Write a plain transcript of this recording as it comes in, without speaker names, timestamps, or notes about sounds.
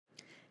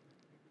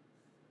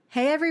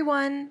Hey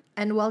everyone,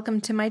 and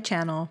welcome to my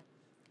channel.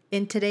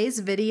 In today's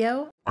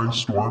video, I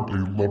stormed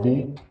a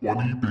level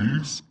 20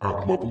 base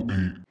at level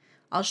 8.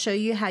 I'll show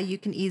you how you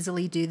can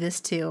easily do this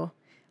too.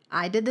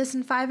 I did this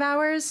in 5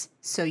 hours,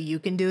 so you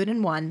can do it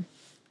in 1.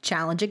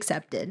 Challenge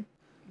accepted.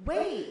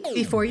 Wait!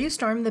 Before you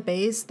storm the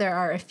base, there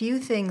are a few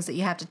things that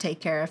you have to take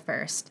care of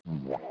first.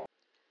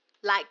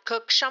 Like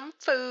cook some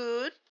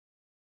food,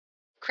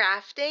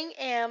 crafting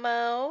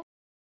ammo,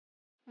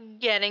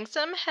 getting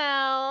some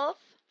health.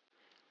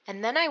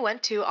 And then I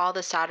went to all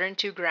the Saturn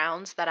II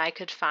grounds that I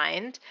could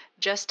find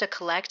just to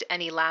collect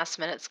any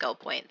last-minute skill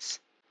points.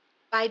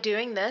 By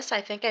doing this, I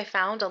think I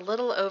found a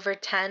little over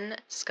 10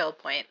 skill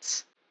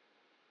points.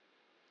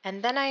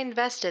 And then I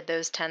invested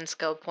those 10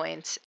 skill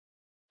points.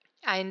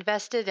 I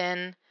invested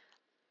in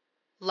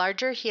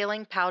Larger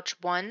Healing Pouch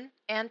 1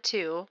 and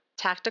 2,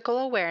 Tactical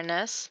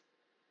Awareness,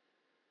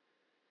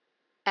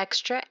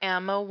 Extra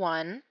Ammo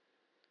 1,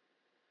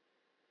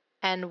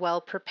 and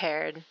Well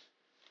Prepared.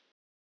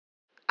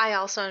 I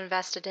also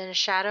invested in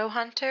Shadow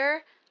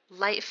Hunter,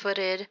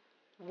 Light-Footed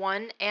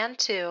 1 and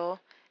 2,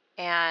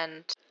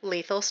 and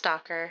Lethal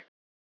Stalker.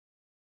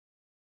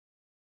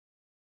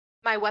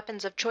 My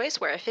weapons of choice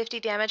were a 50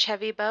 damage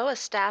heavy bow, a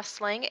staff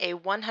sling, a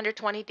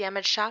 120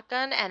 damage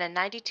shotgun, and a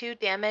 92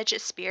 damage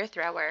spear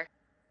thrower.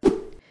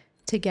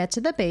 To get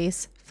to the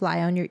base,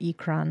 fly on your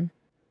Ikran.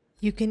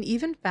 You can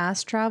even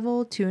fast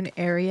travel to an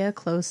area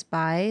close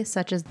by,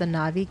 such as the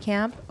Na'vi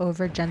camp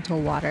over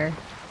gentle water.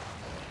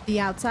 The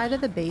outside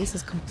of the base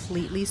is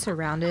completely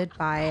surrounded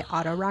by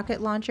auto rocket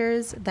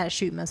launchers that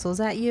shoot missiles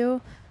at you,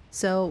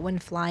 so when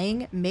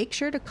flying, make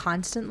sure to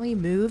constantly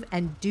move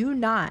and do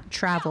not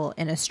travel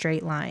in a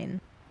straight line.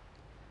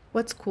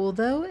 What's cool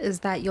though is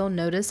that you'll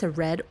notice a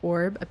red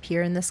orb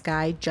appear in the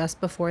sky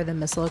just before the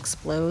missile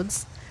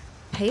explodes.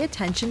 Pay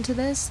attention to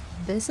this.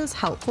 This is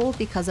helpful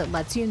because it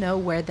lets you know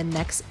where the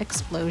next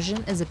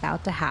explosion is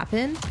about to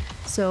happen,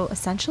 so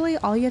essentially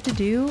all you have to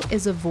do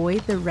is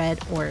avoid the red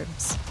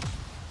orbs.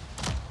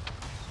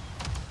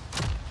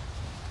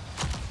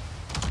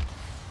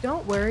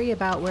 Don't worry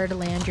about where to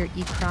land your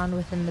Ikran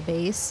within the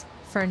base.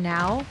 For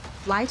now,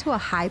 fly to a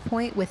high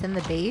point within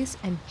the base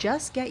and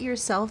just get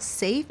yourself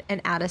safe and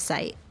out of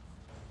sight.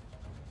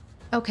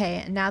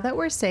 Okay, now that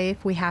we're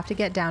safe, we have to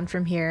get down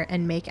from here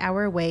and make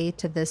our way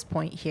to this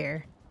point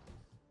here.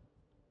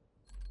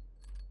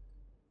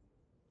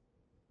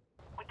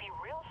 Would be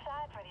real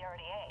sad for the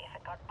RDA if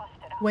it got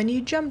busted up. When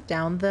you jump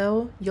down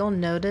though, you'll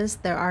notice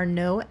there are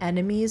no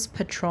enemies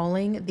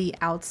patrolling the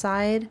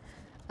outside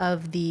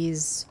of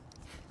these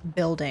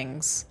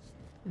buildings.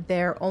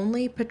 They're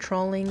only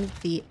patrolling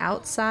the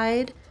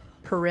outside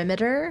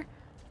perimeter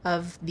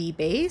of the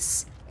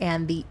base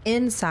and the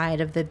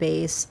inside of the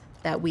base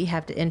that we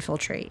have to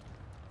infiltrate.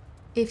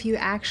 If you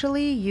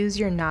actually use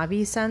your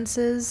Na'vi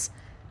senses,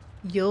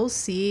 you'll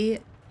see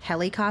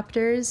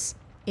helicopters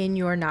in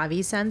your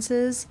Na'vi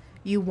senses.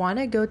 You want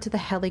to go to the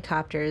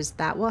helicopters.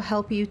 That will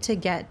help you to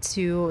get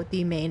to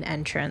the main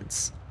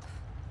entrance.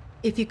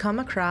 If you come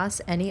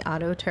across any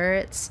auto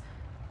turrets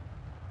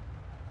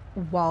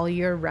while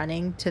you're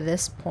running to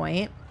this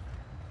point,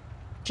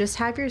 just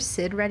have your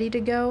SID ready to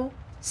go,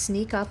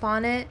 sneak up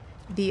on it.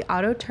 The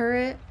auto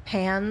turret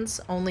pans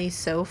only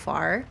so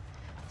far,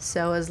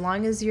 so as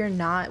long as you're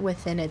not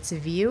within its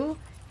view,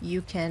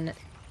 you can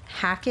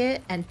hack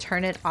it and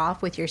turn it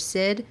off with your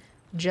SID.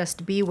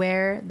 Just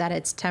beware that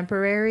it's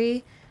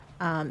temporary.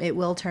 It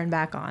will turn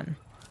back on.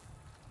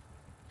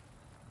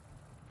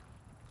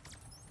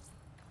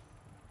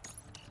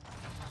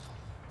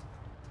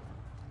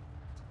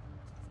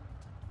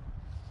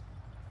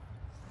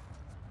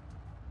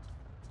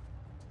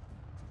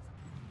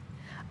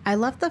 I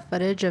left the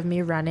footage of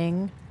me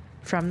running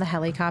from the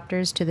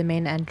helicopters to the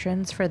main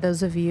entrance for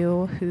those of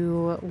you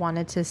who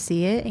wanted to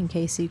see it in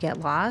case you get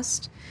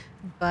lost.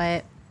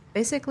 But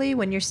basically,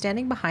 when you're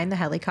standing behind the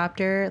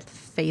helicopter,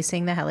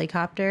 facing the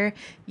helicopter,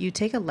 you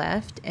take a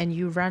left and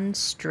you run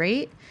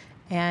straight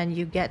and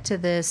you get to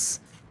this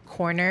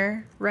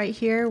corner right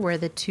here where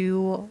the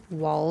two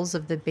walls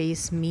of the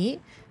base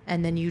meet,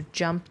 and then you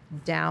jump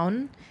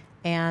down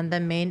and the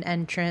main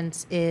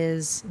entrance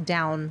is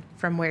down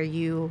from where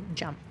you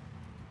jump.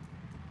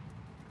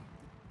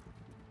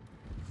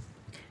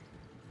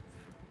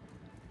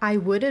 I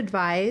would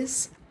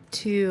advise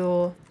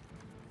to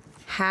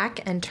hack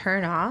and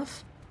turn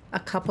off a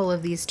couple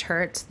of these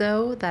turrets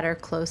though that are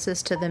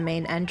closest to the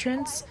main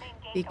entrance,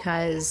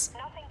 because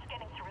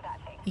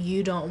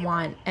you don't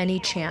want any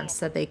chance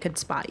that they could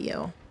spot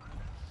you.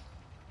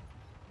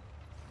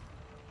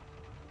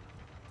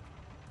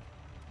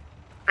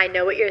 I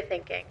know what you're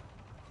thinking.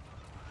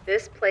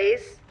 This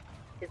place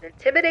is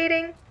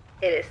intimidating,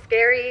 it is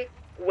scary,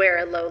 we're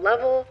a low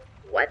level,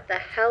 what the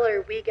hell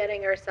are we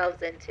getting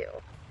ourselves into?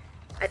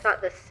 I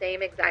thought the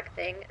same exact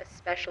thing,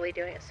 especially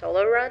doing a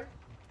solo run.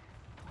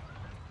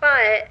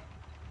 But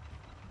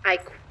I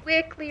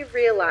quickly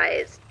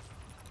realized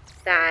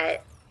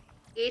that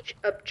each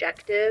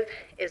objective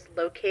is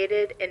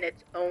located in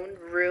its own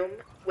room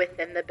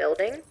within the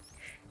building,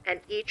 and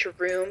each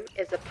room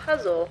is a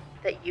puzzle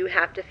that you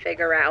have to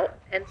figure out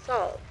and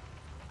solve.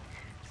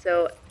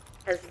 So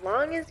as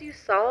long as you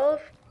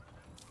solve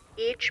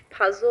each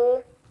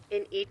puzzle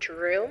in each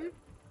room,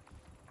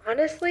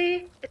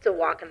 honestly, it's a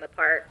walk in the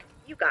park.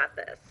 You got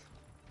this.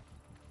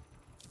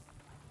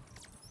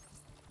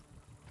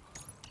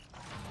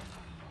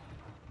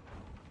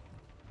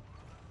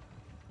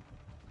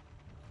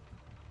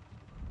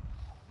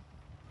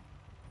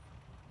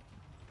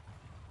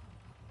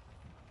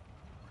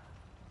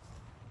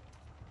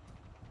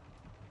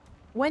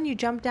 When you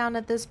jump down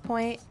at this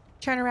point,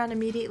 turn around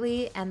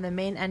immediately and the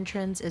main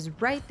entrance is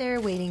right there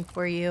waiting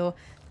for you.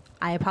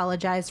 I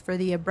apologize for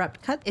the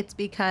abrupt cut. It's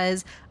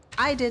because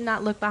I did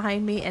not look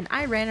behind me and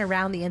I ran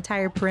around the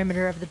entire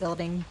perimeter of the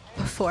building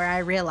before I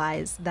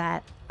realized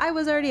that I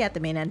was already at the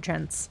main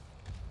entrance.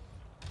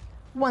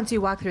 Once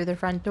you walk through the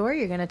front door,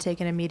 you're going to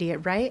take an immediate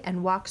right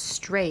and walk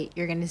straight.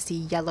 You're going to see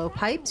yellow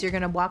pipes. You're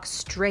going to walk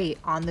straight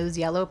on those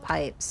yellow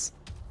pipes.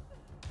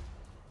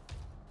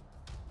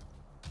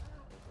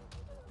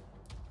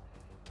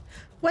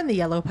 When the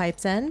yellow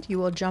pipes end, you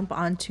will jump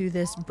onto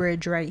this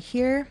bridge right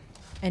here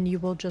and you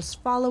will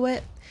just follow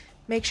it.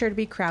 Make sure to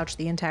be crouched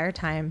the entire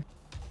time.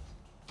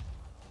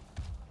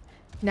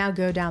 Now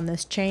go down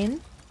this chain.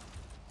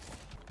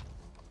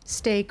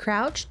 Stay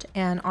crouched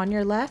and on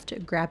your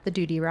left, grab the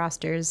duty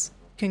rosters.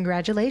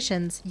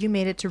 Congratulations, you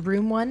made it to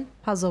room 1,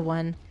 puzzle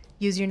 1.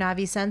 Use your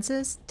Navi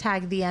senses,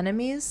 tag the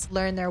enemies,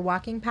 learn their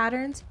walking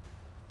patterns.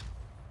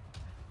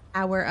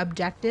 Our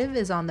objective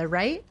is on the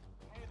right.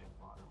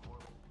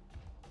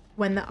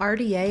 When the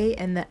RDA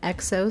and the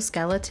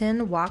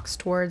exoskeleton walks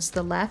towards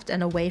the left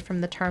and away from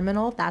the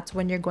terminal, that's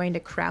when you're going to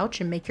crouch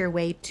and make your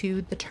way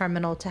to the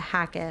terminal to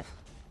hack it.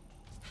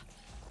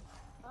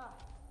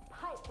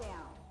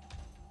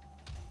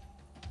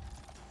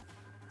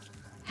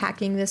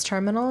 Hacking this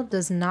terminal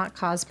does not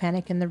cause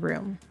panic in the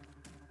room.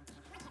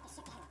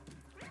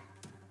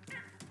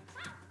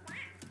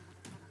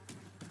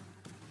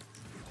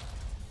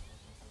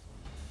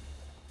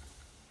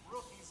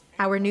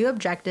 Our new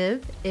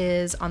objective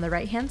is on the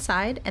right hand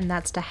side, and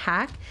that's to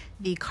hack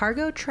the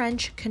cargo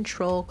trench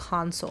control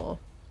console.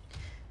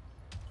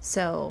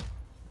 So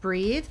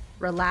breathe,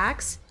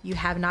 relax, you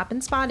have not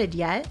been spotted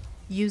yet.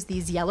 Use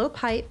these yellow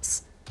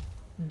pipes,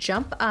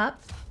 jump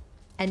up,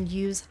 and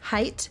use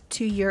height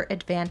to your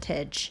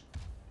advantage.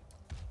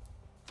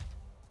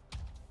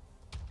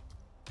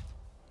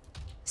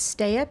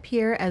 Stay up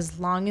here as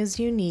long as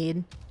you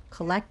need.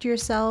 Collect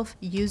yourself,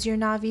 use your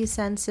Navi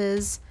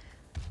senses,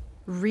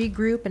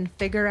 regroup and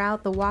figure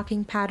out the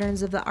walking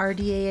patterns of the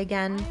RDA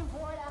again.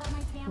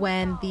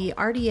 When the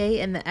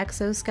RDA and the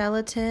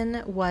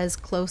exoskeleton was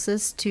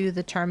closest to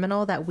the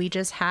terminal that we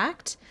just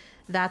hacked,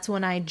 that's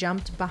when I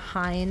jumped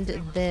behind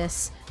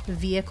this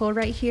vehicle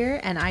right here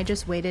and I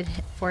just waited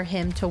for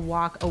him to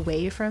walk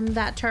away from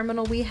that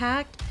terminal we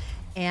hacked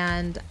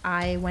and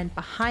I went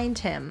behind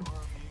him.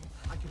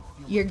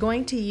 You're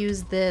going to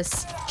use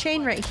this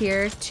chain right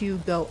here to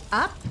go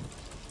up,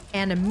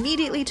 and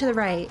immediately to the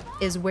right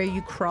is where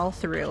you crawl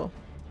through.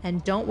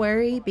 And don't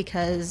worry,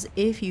 because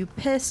if you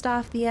pissed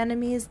off the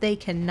enemies, they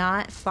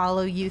cannot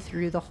follow you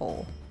through the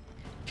hole.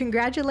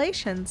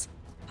 Congratulations!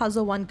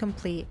 Puzzle 1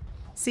 complete.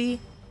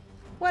 See?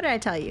 What did I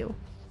tell you?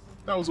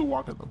 That was a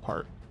walk in the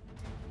park.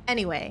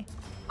 Anyway,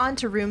 on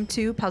to room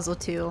 2, puzzle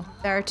 2.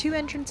 There are 2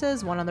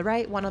 entrances, one on the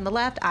right, one on the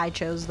left. I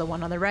chose the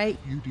one on the right.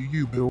 You do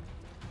you, Bill.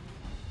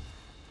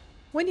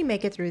 When you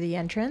make it through the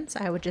entrance,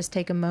 I would just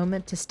take a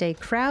moment to stay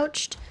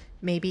crouched,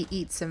 maybe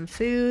eat some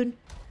food,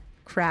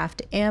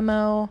 craft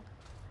ammo,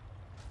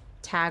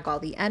 tag all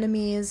the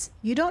enemies.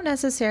 You don't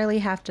necessarily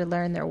have to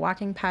learn their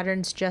walking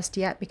patterns just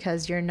yet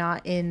because you're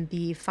not in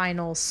the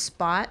final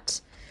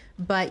spot,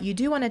 but you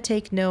do want to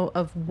take note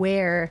of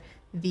where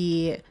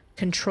the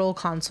control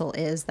console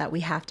is that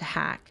we have to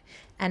hack.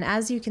 And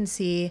as you can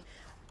see,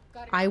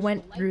 I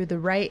went through the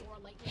right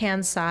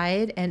hand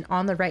side, and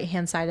on the right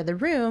hand side of the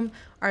room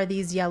are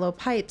these yellow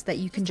pipes that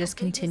you can just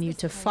continue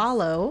to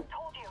follow.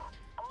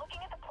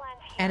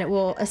 And it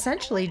will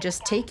essentially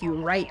just take you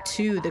right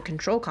to the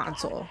control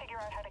console.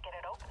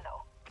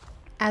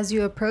 As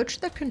you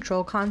approach the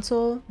control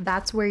console,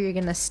 that's where you're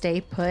going to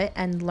stay put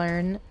and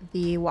learn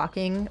the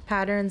walking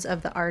patterns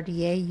of the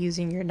RDA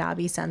using your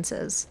Navi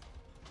senses.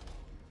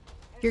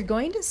 You're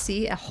going to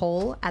see a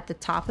hole at the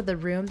top of the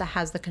room that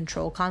has the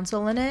control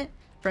console in it.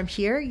 From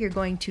here, you're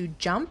going to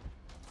jump,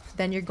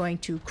 then you're going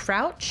to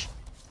crouch,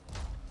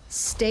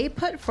 stay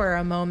put for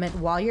a moment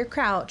while you're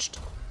crouched,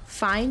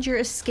 find your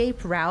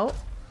escape route,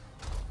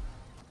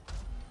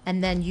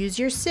 and then use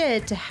your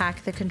SID to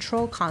hack the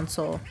control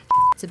console.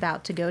 It's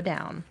about to go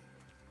down.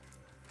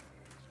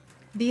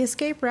 The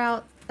escape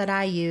route that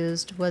I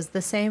used was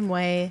the same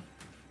way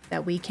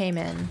that we came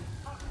in.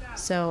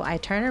 So I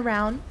turn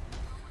around,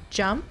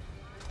 jump,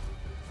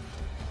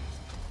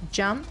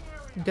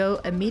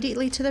 go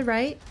immediately to the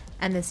right,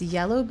 and this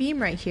yellow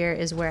beam right here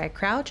is where I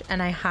crouch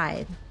and I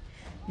hide.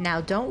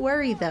 Now don't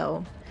worry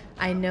though,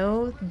 I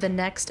know the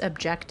next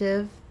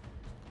objective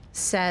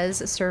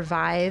says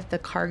survive the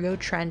cargo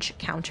trench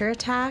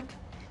counterattack.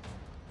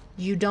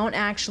 You don't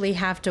actually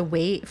have to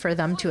wait for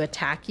them to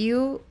attack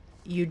you.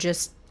 You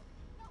just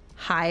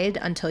hide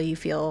until you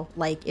feel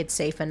like it's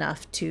safe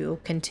enough to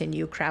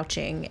continue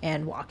crouching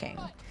and walking.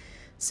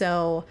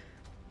 So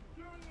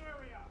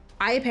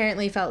I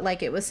apparently felt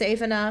like it was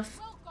safe enough,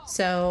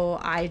 so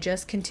I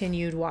just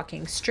continued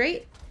walking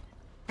straight,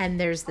 and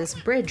there's this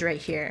bridge right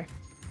here.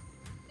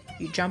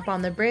 You jump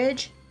on the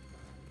bridge,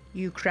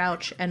 you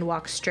crouch and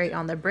walk straight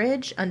on the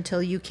bridge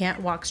until you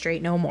can't walk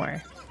straight no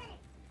more.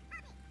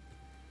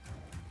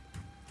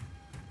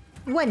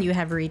 When you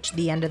have reached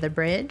the end of the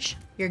bridge,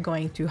 you're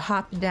going to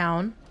hop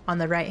down on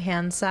the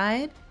right-hand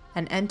side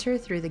and enter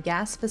through the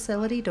gas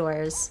facility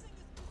doors.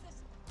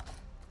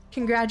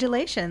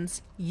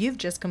 Congratulations! You've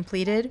just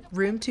completed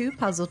Room 2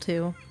 Puzzle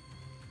 2.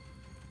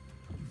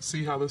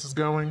 See how this is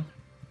going?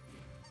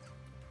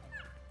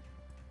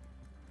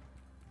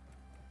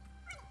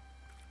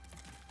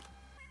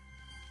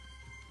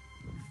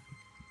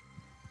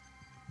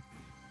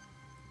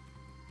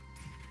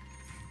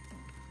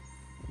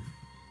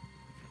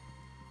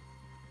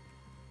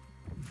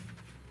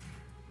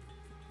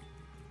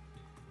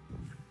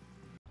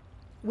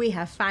 We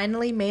have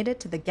finally made it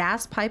to the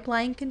gas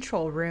pipeline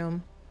control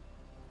room.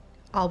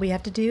 All we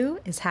have to do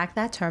is hack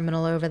that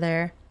terminal over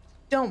there.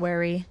 Don't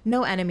worry,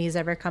 no enemies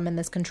ever come in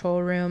this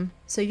control room,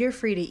 so you're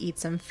free to eat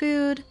some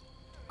food,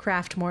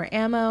 craft more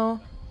ammo,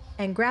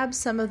 and grab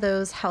some of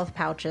those health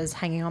pouches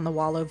hanging on the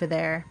wall over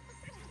there.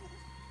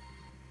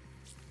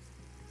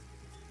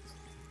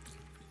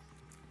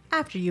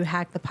 After you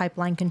hack the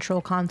pipeline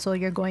control console,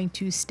 you're going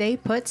to stay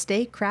put,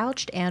 stay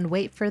crouched, and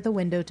wait for the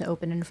window to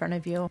open in front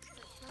of you.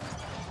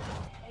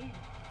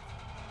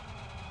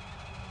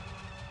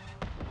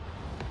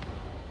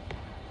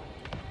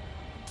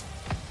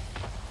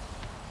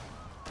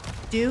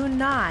 Do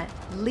not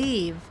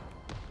leave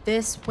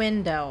this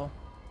window.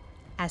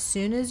 As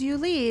soon as you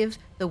leave,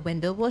 the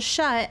window will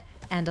shut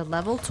and a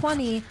level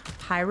 20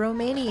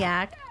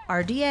 pyromaniac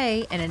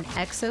RDA and an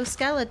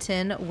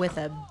exoskeleton with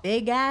a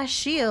big ass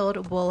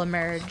shield will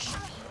emerge.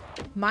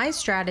 My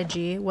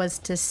strategy was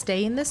to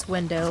stay in this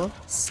window,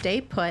 stay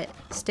put,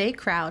 stay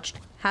crouched,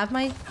 have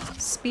my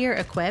spear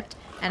equipped,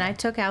 and I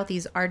took out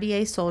these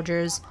RDA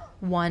soldiers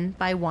one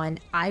by one.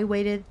 I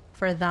waited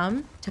for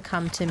them to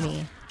come to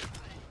me.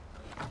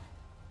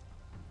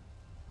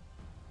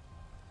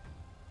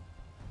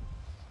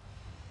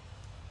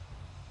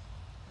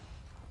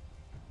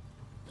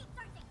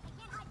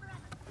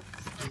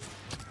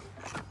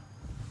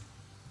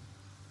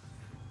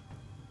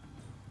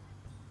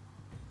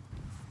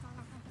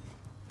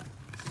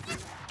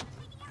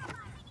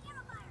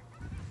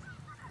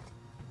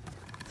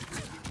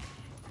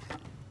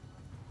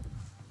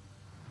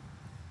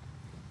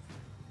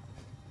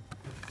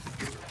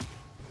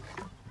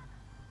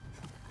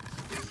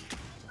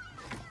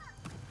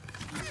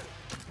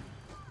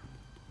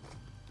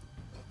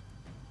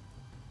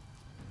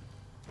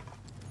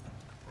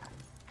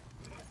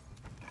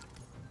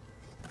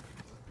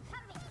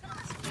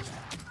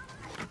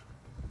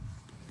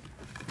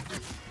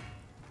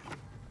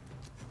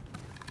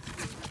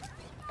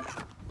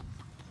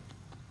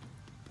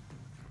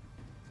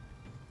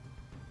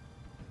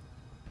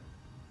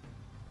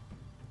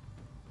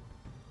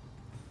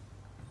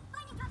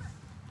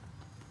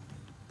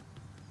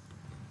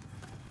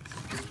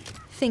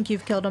 Think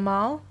you've killed them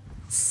all?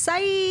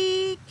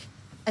 Psych!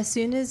 As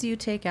soon as you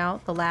take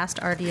out the last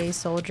RDA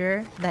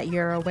soldier that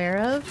you're aware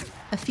of,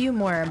 a few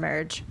more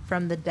emerge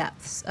from the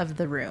depths of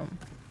the room.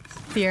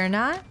 Fear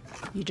not,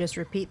 you just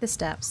repeat the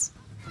steps.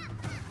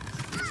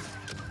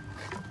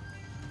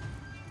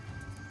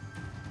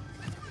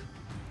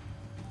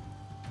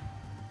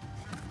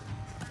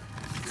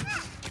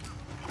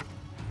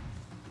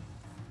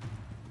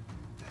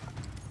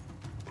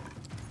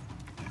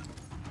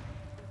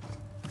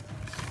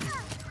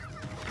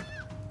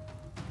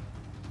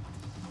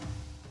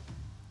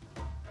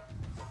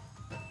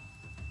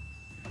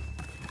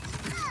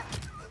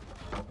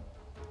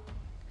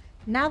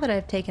 Now that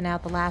I've taken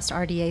out the last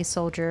RDA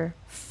soldier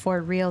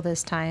for real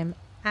this time,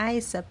 I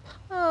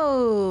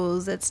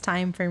suppose it's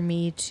time for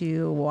me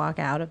to walk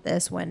out of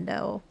this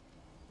window.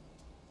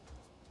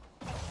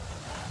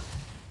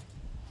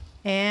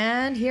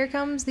 And here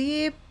comes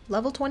the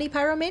level 20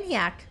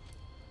 pyromaniac.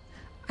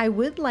 I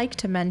would like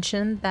to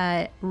mention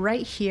that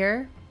right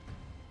here,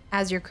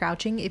 as you're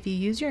crouching, if you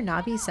use your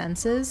Navi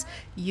senses,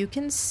 you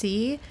can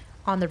see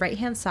on the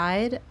right-hand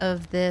side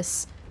of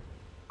this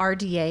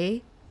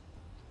RDA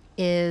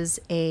is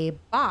a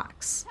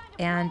box,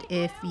 and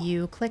if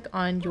you click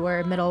on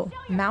your middle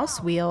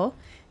mouse wheel,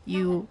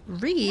 you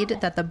read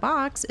that the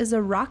box is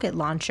a rocket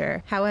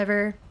launcher.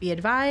 However, be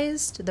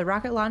advised, the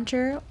rocket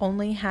launcher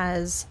only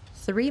has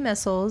 3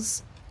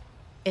 missiles.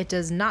 It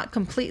does not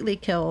completely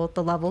kill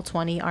the level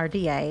 20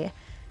 RDA,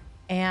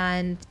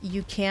 and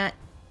you can't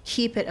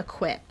keep it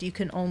equipped. You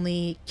can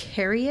only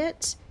carry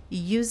it,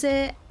 use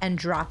it, and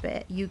drop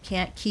it. You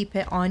can't keep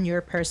it on your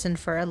person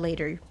for a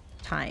later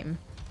time.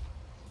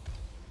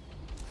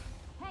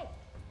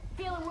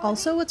 Feeling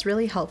Also, what's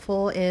really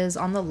helpful is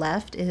on the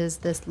left is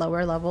this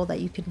lower level that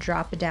you can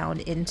drop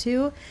down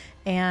into.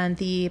 And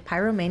the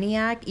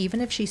pyromaniac, even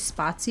if she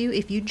spots you,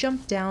 if you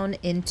jump down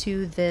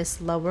into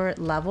this lower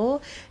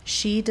level,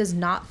 she does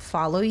not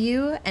follow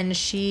you and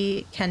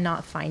she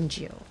cannot find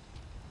you.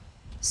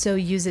 So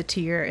use it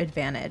to your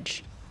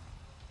advantage.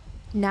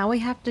 Now we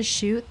have to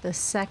shoot the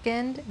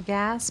second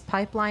gas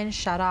pipeline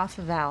shutoff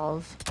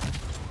valve.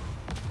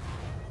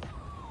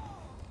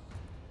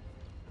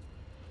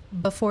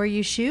 Before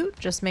you shoot,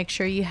 just make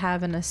sure you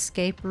have an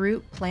escape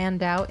route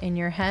planned out in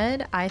your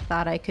head. I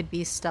thought I could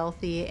be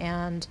stealthy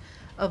and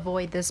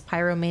avoid this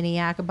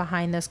pyromaniac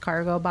behind this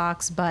cargo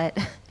box, but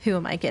who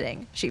am I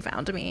kidding? She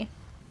found me.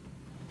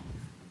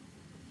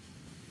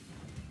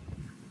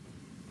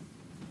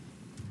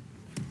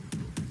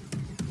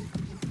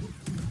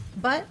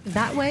 But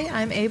that way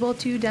I'm able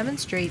to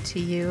demonstrate to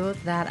you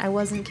that I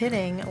wasn't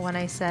kidding when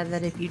I said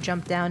that if you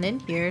jump down in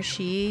here,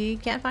 she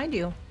can't find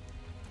you.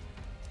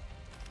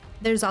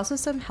 There's also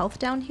some health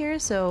down here,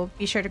 so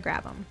be sure to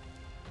grab them.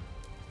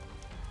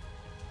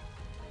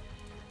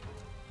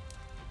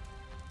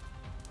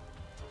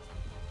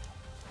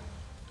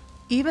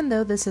 Even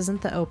though this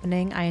isn't the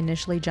opening I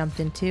initially jumped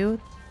into,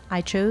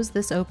 I chose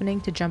this opening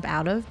to jump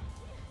out of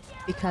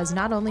because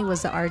not only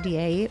was the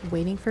RDA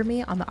waiting for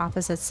me on the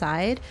opposite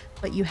side,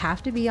 but you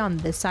have to be on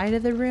this side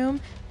of the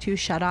room to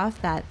shut off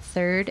that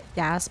third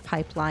gas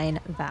pipeline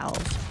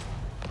valve.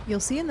 You'll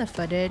see in the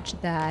footage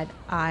that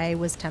I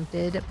was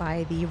tempted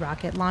by the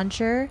rocket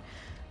launcher,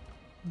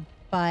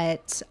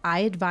 but I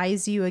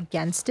advise you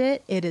against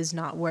it. It is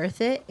not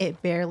worth it.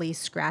 It barely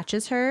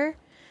scratches her.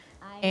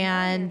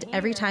 And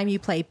every time you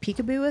play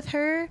peekaboo with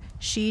her,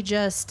 she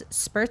just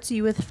spurts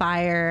you with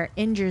fire,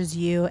 injures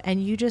you,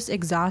 and you just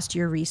exhaust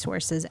your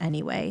resources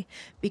anyway.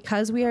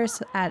 Because we are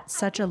at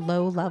such a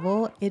low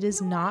level, it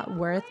is not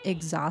worth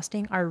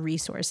exhausting our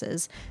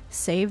resources.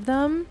 Save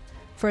them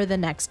for the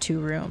next 2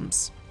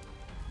 rooms.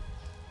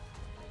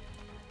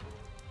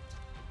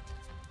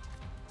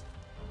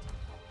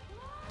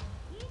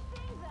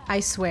 I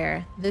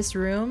swear, this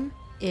room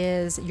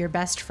is your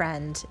best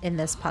friend in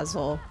this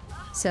puzzle.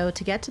 So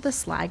to get to the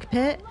slag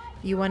pit,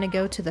 you want to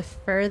go to the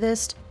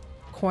furthest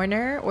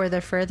corner or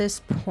the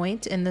furthest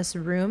point in this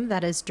room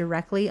that is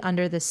directly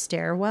under the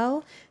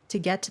stairwell. To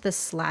get to the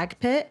slag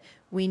pit,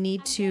 we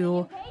need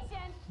to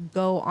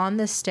go on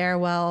the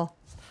stairwell,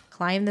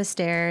 climb the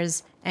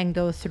stairs, and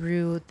go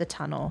through the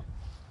tunnel.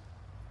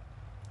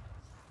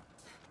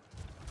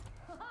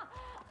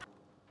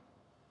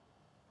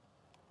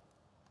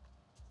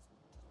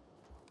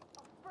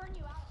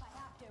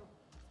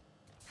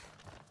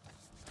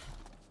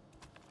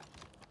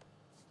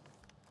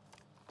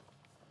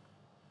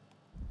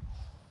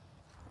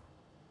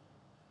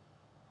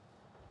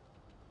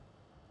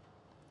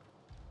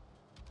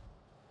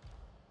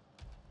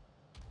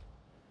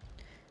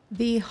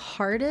 The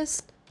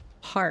hardest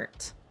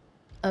part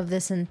of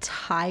this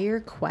entire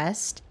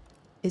quest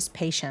is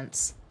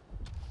patience.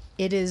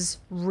 It is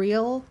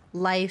real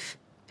life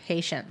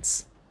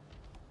patience.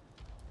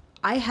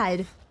 I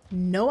had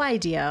no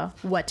idea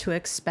what to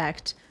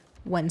expect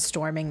when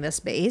storming this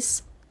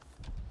base.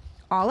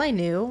 All I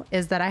knew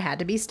is that I had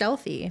to be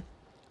stealthy.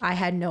 I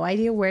had no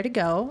idea where to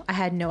go. I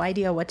had no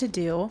idea what to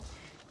do.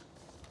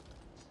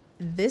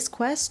 This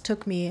quest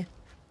took me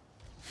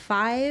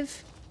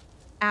 5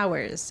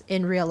 hours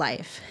in real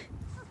life.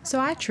 So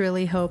I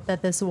truly hope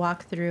that this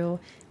walkthrough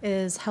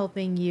is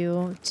helping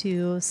you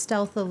to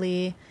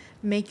stealthily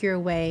make your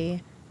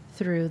way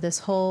through this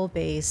whole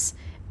base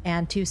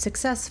and to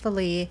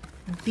successfully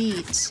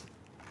beat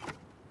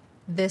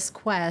this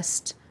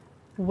quest,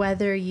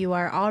 whether you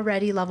are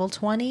already level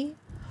 20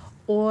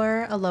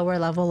 or a lower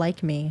level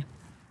like me.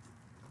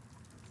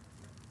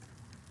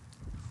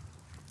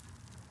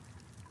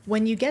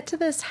 When you get to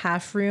this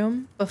half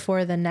room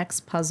before the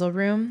next puzzle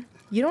room,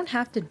 you don't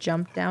have to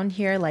jump down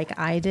here like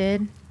I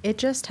did. It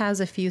just has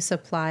a few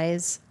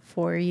supplies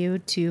for you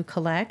to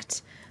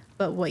collect.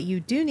 But what you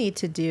do need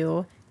to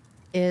do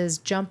is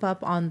jump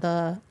up on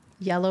the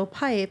yellow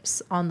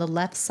pipes on the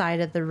left side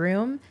of the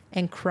room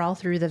and crawl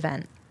through the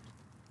vent.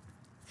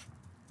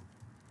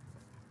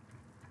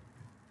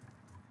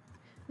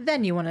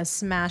 Then you want to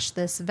smash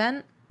this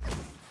vent.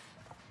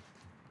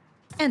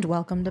 And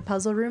welcome to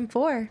Puzzle Room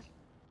 4.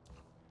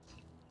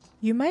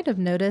 You might have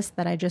noticed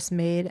that I just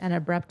made an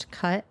abrupt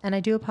cut, and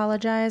I do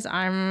apologize.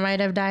 I might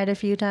have died a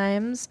few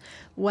times.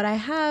 What I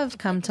have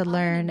come to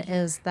learn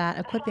is that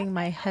equipping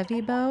my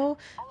heavy bow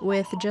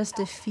with just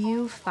a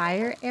few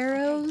fire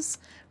arrows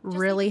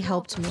really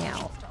helped me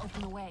out.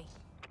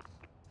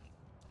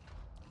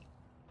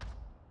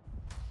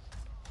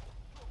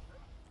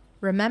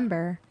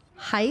 Remember,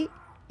 height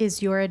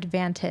is your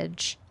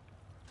advantage.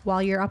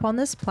 While you're up on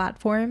this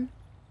platform,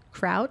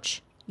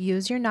 crouch,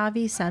 use your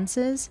Navi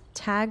senses,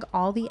 tag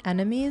all the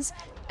enemies,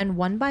 and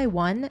one by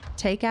one,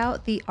 take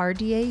out the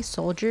RDA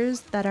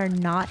soldiers that are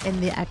not in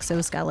the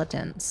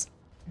exoskeletons.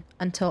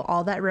 Until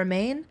all that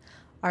remain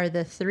are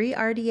the 3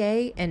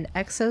 RDA in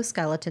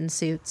exoskeleton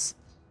suits.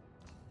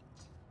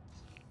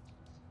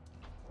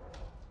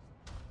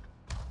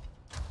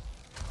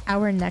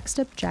 Our next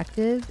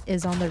objective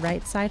is on the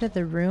right side of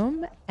the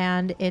room,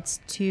 and it's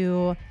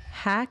to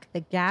hack the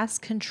gas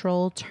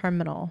control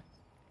terminal.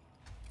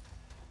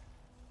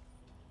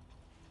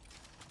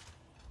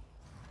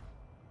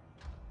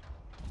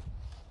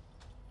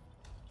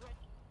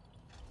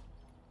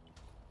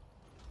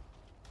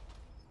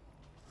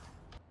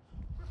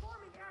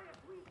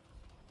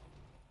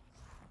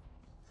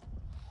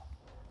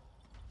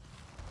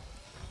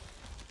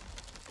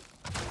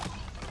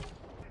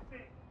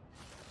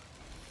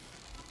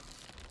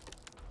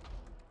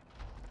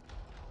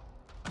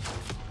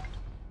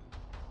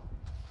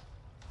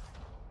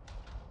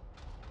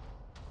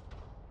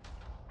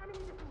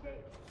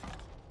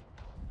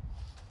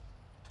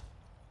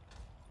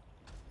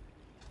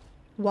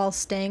 While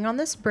staying on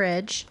this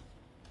bridge,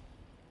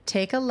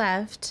 take a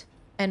left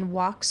and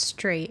walk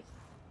straight.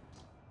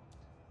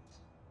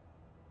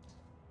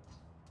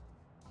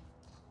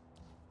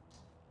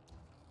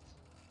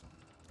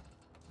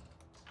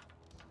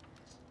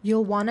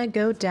 You'll want to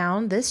go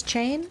down this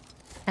chain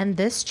and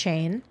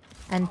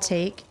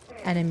take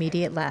an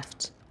immediate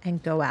left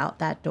and go out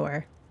that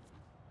door.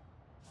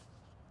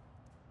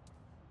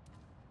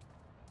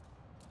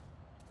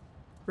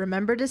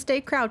 Remember to stay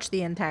crouched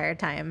the entire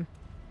time.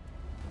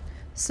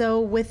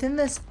 So within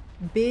this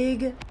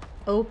big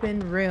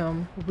open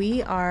room,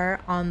 we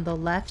are on the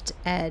left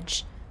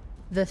edge.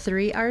 The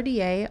 3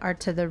 RDA are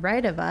to the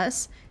right of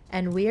us,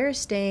 and we are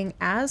staying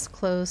as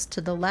close to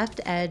the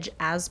left edge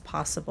as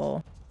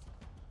possible.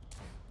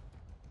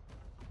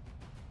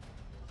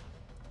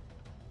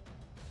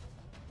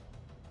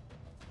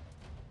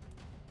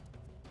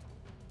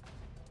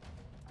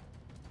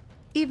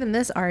 Even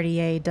this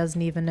RDA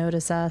doesn't even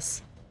notice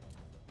us.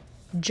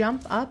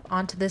 Jump up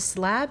onto this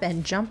slab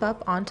and jump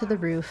up onto the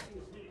roof.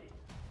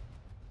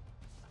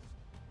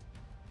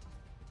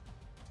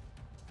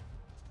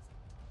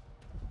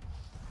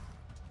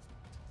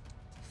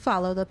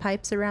 Follow the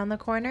pipes around the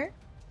corner.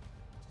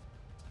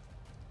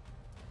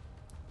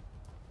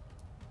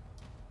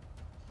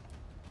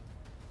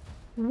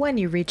 When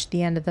you reach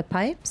the end of the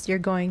pipes, you're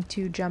going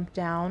to jump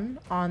down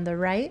on the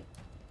right,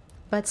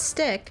 but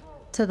stick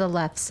to the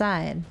left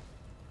side.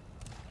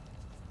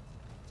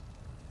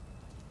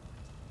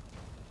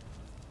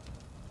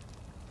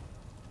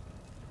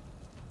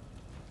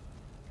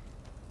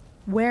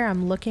 Where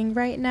I'm looking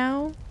right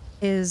now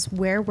is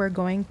where we're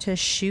going to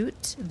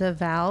shoot the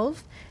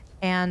valve,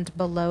 and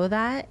below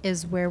that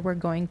is where we're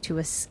going to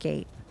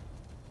escape.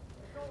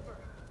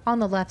 On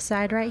the left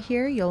side right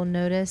here, you'll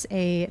notice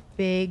a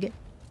big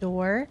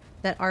door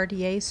that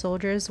RDA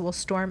soldiers will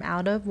storm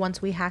out of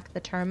once we hack the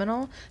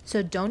terminal.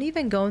 So don't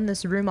even go in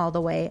this room all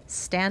the way.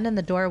 Stand in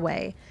the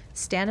doorway.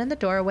 Stand in the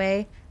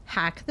doorway,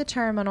 hack the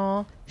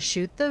terminal,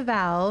 shoot the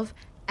valve,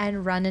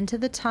 and run into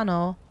the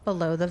tunnel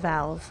below the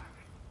valve.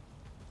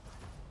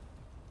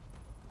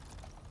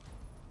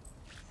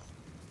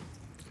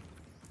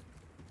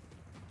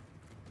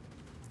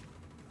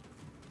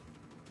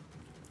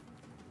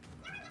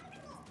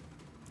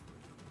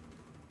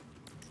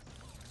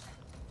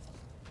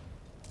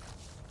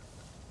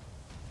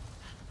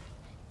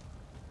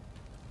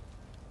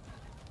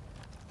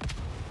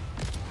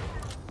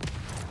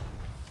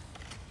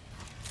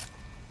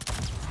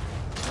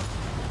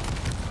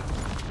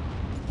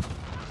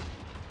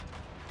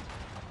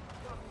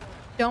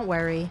 Don't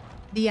worry,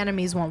 the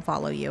enemies won't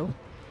follow you.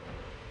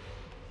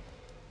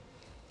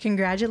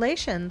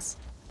 Congratulations!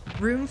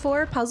 Room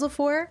 4, Puzzle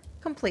 4,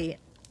 complete.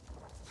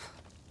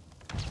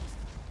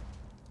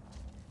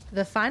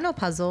 The final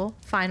puzzle,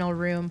 final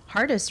room,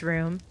 hardest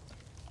room,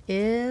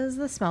 is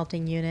the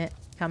smelting unit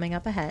coming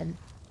up ahead.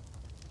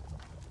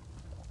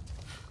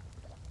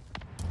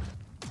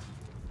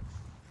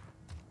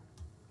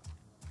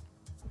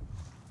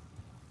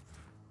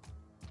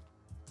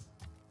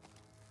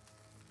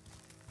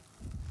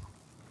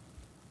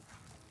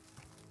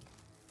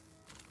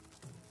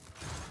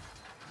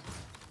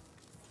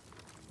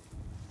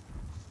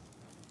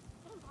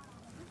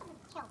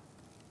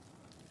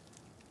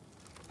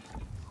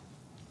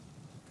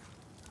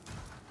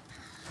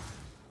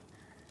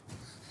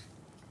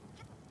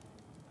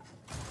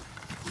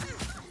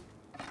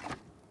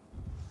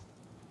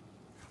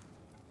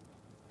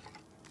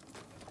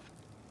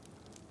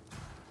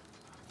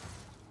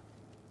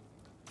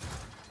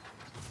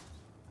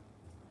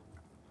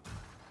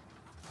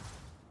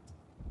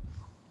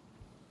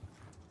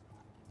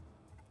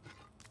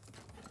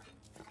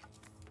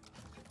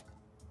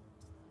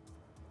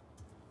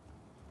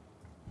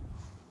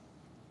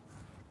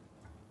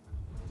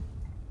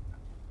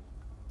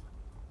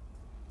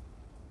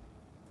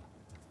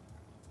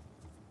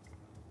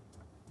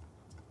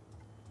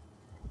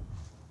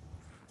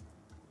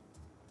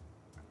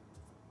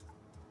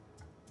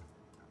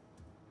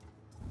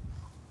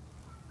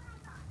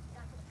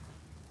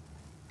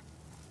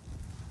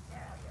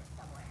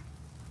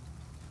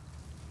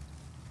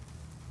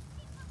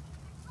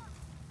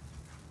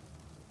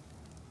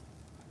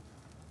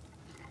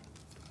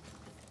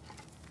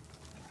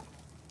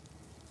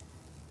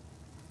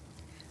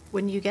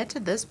 When you get to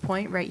this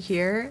point right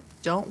here,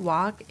 don't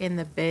walk in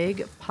the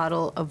big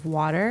puddle of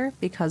water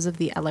because of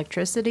the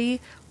electricity.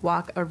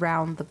 Walk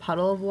around the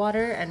puddle of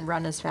water and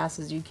run as fast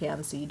as you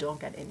can so you don't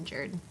get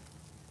injured.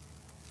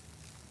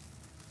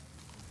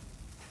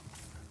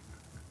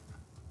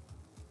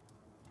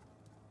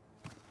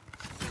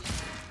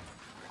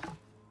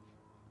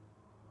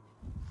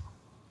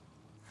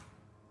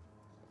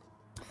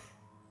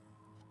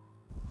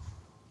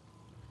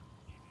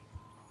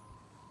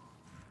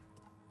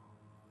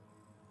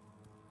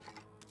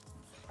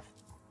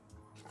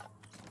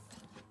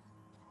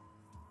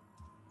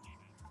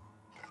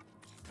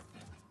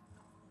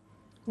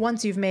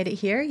 Once you've made it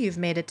here, you've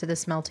made it to the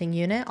smelting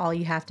unit. All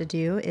you have to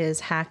do is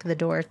hack the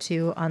door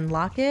to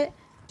unlock it.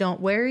 Don't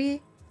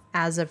worry,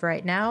 as of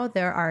right now,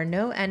 there are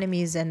no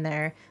enemies in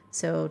there.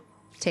 So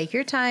take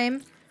your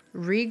time,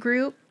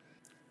 regroup,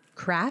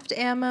 craft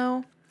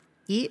ammo,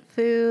 eat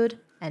food,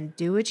 and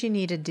do what you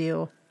need to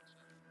do.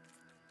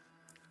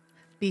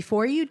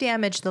 Before you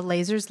damage the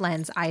laser's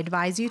lens, I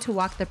advise you to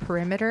walk the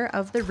perimeter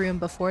of the room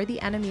before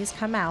the enemies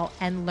come out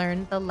and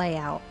learn the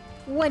layout.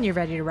 When you're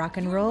ready to rock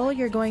and roll,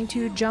 you're going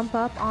to jump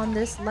up on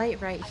this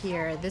light right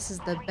here. This is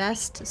the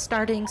best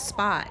starting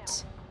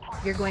spot.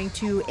 You're going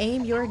to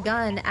aim your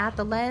gun at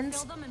the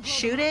lens,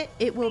 shoot it,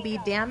 it will be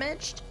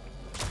damaged.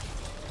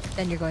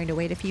 Then you're going to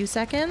wait a few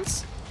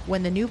seconds.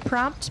 When the new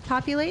prompt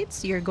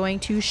populates, you're going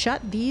to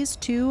shut these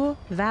two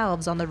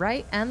valves on the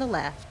right and the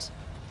left.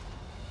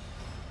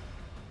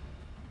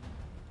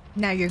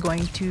 Now you're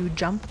going to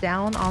jump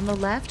down on the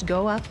left,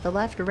 go up the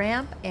left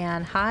ramp,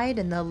 and hide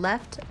in the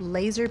left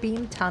laser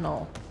beam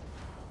tunnel.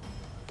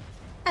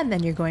 And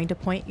then you're going to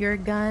point your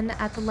gun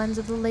at the lens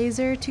of the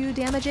laser to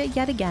damage it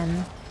yet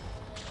again.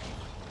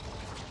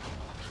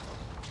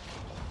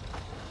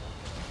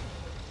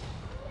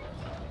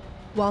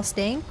 While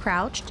staying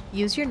crouched,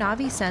 use your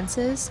Navi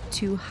senses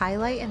to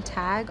highlight and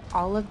tag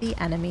all of the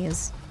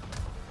enemies.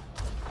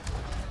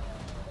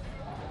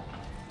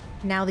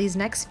 Now these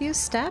next few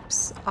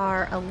steps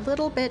are a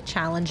little bit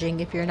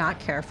challenging if you're not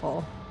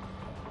careful.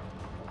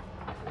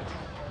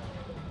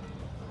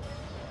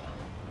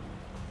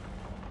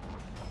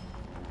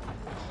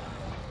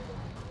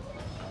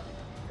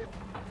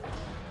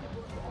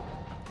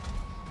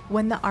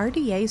 When the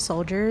RDA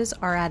soldiers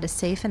are at a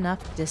safe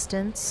enough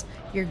distance,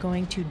 you're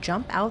going to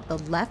jump out the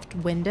left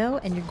window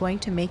and you're going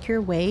to make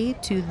your way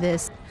to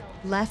this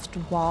left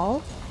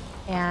wall.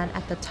 And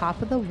at the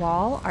top of the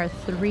wall are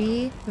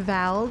 3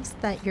 valves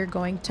that you're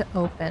going to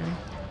open.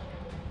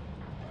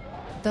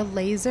 The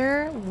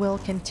laser will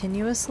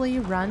continuously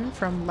run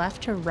from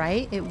left to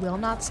right. It will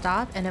not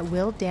stop and it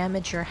will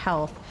damage your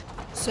health.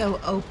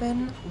 So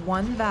open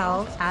 1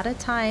 valve at a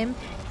time,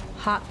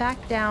 hop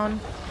back down,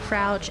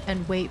 crouch,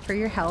 and wait for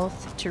your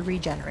health to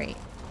regenerate.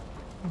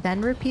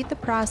 Then repeat the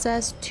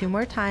process 2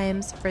 more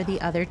times for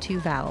the other 2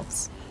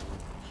 valves.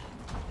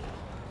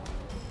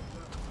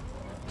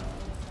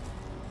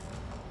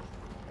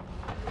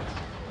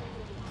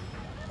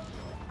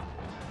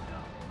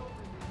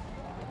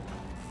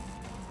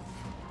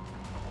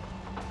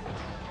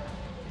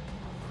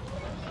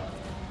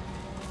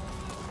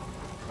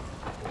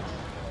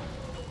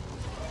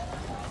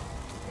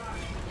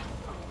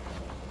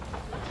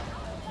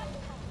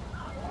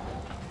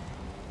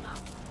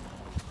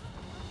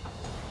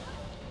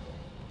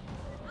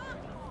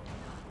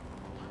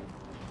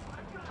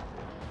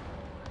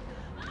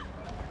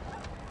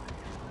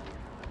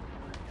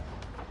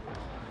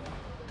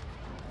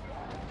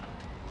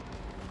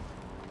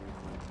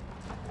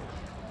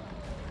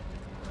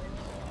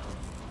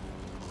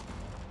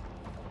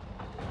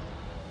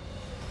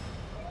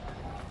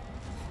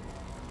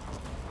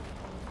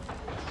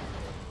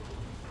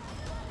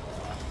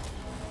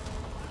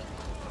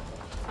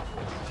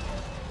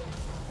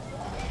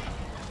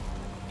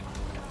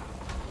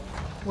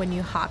 When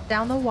you hop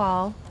down the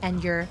wall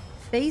and you're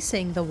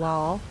facing the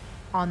wall,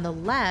 on the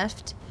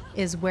left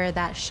is where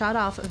that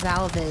shutoff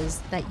valve is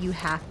that you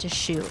have to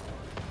shoot.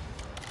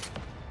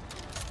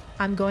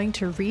 I'm going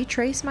to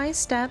retrace my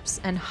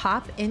steps and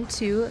hop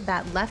into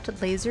that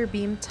left laser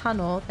beam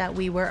tunnel that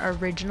we were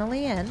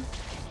originally in.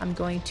 I'm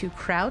going to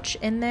crouch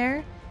in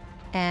there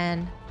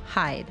and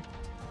hide.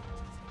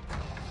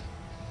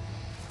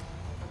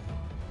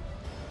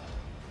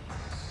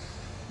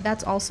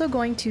 That's also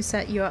going to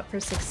set you up for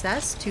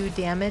success to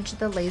damage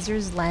the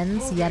laser's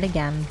lens yet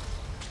again.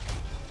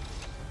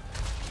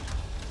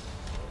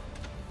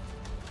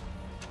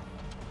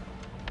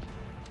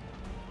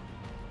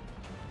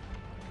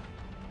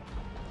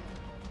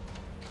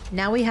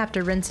 Now we have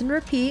to rinse and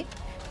repeat,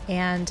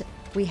 and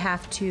we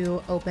have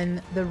to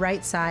open the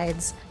right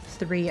side's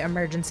 3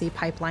 emergency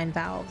pipeline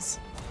valves.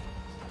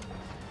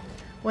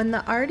 When the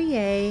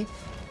RDA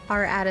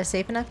are at a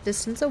safe enough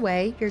distance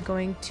away, you're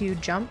going to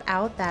jump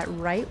out that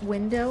right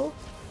window,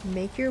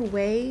 make your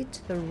way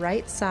to the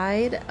right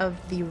side of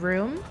the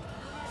room.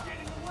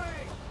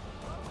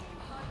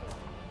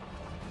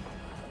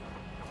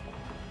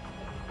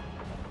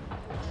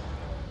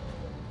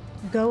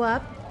 Go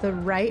up the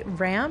right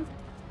ramp,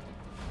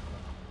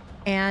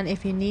 and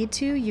if you need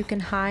to, you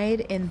can hide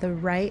in the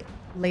right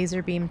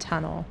laser beam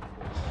tunnel.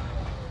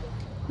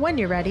 When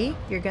you're ready,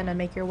 you're gonna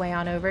make your way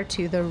on over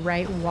to the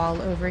right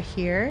wall over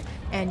here,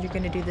 and you're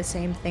gonna do the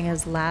same thing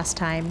as last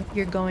time.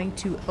 You're going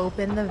to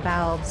open the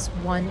valves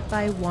one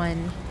by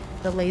one.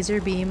 The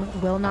laser beam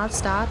will not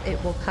stop.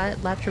 It will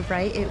cut left to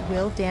right. It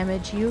will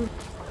damage you.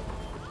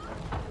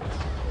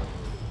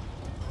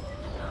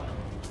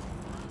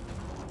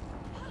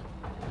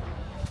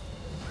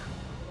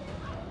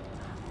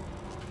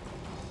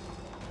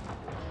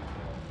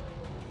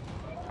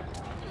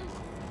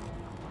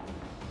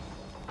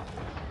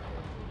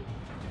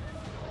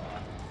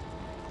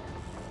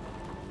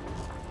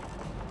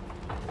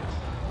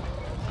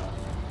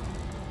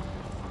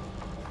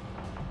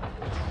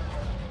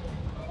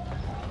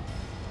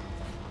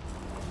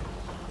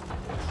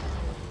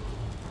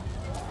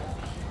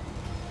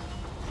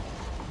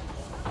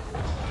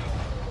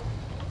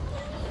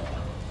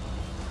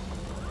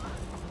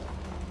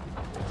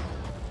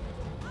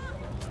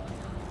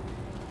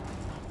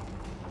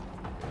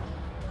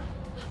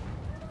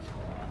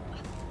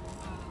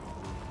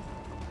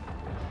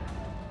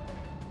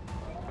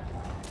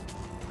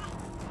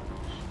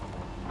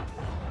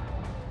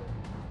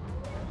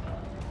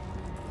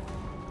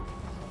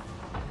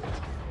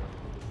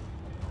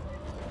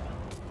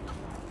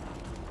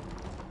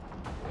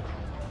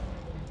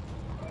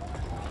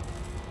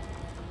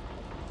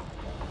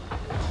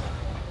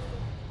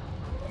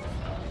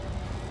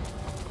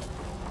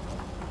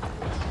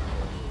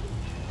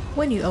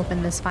 When you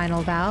open this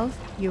final valve,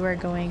 you are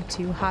going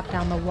to hop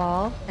down the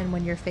wall, and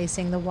when you're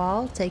facing the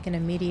wall, take an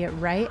immediate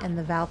right, and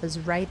the valve is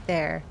right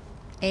there.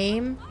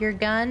 Aim your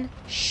gun,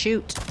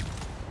 shoot.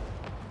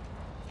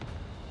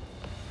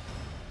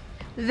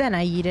 Then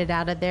I yeeted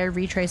out of there,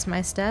 retraced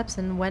my steps,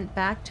 and went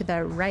back to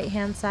the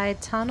right-hand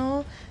side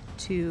tunnel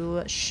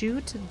to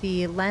shoot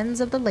the lens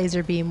of the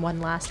laser beam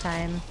one last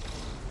time.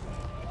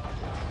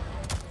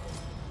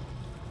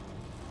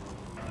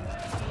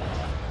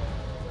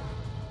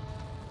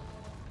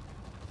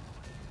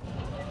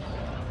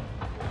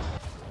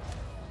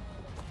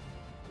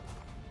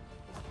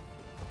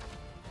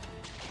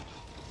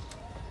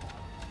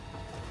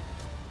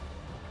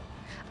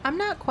 I'm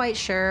not quite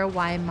sure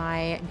why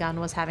my gun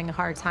was having a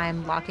hard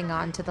time locking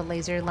on to the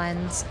laser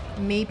lens.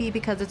 Maybe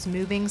because it's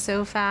moving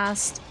so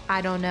fast.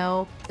 I don't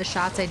know. The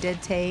shots I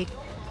did take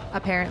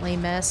apparently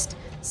missed.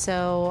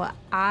 So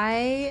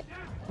I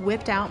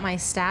whipped out my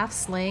staff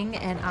sling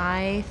and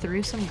I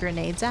threw some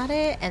grenades at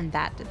it, and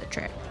that did the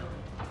trick.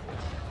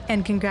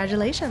 And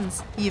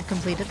congratulations, you've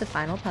completed the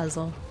final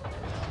puzzle.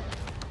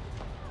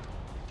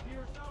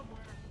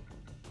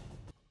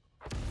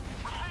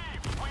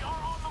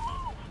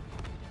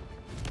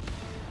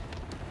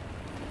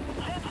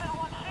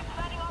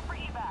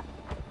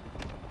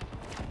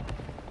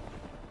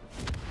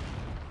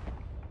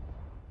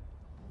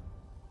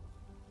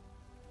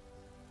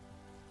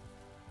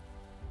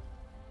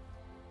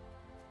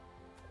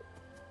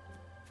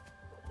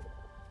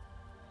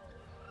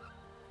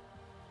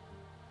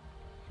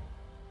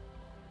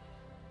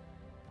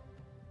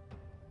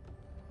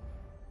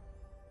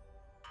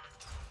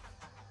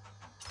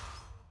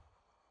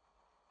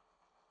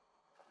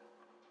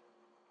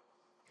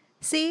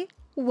 See?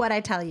 What'd I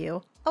tell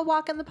you? A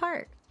walk in the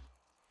park.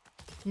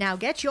 Now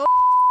get your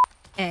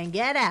and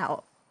get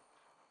out.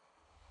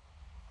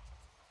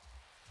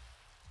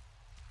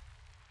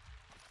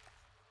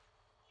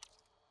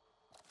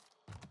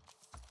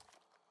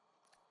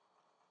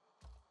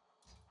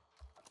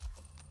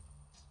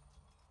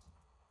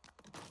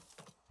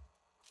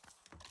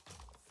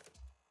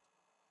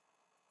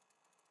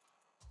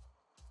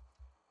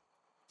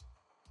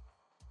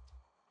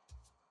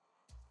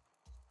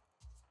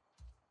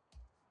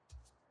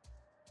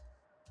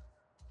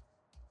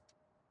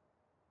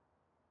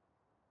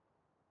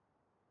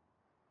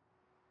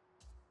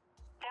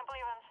 Can't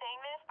believe I'm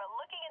saying this, but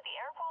looking at the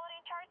air quality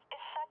charts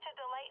is such a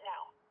delight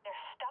now.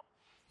 There's stuff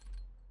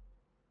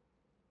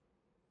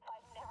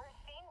I've never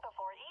seen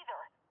before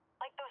either.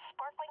 Like those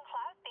sparkling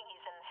cloud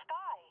thingies in the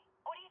sky.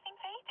 What do you think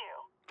they do?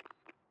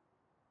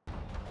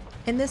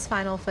 In this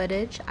final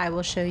footage, I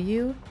will show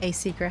you a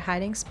secret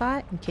hiding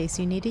spot in case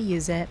you need to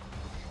use it.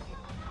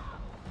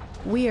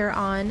 We are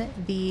on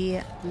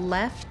the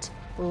left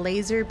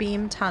laser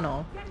beam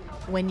tunnel.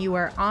 When you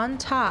are on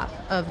top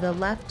of the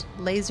left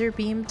laser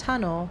beam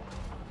tunnel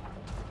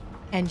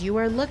and you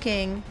are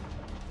looking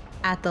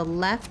at the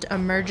left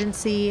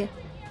emergency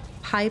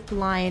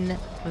pipeline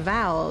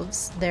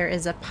valves, there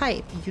is a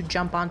pipe. You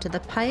jump onto the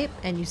pipe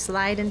and you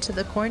slide into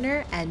the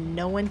corner and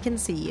no one can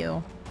see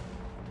you.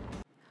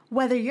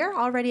 Whether you're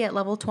already at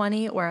level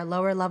 20 or a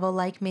lower level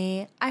like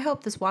me, I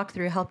hope this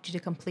walkthrough helped you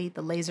to complete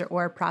the Laser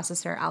Ore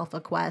Processor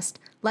Alpha quest.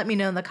 Let me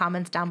know in the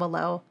comments down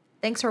below.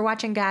 Thanks for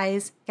watching,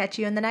 guys. Catch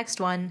you in the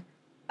next one.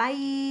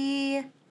 Bye!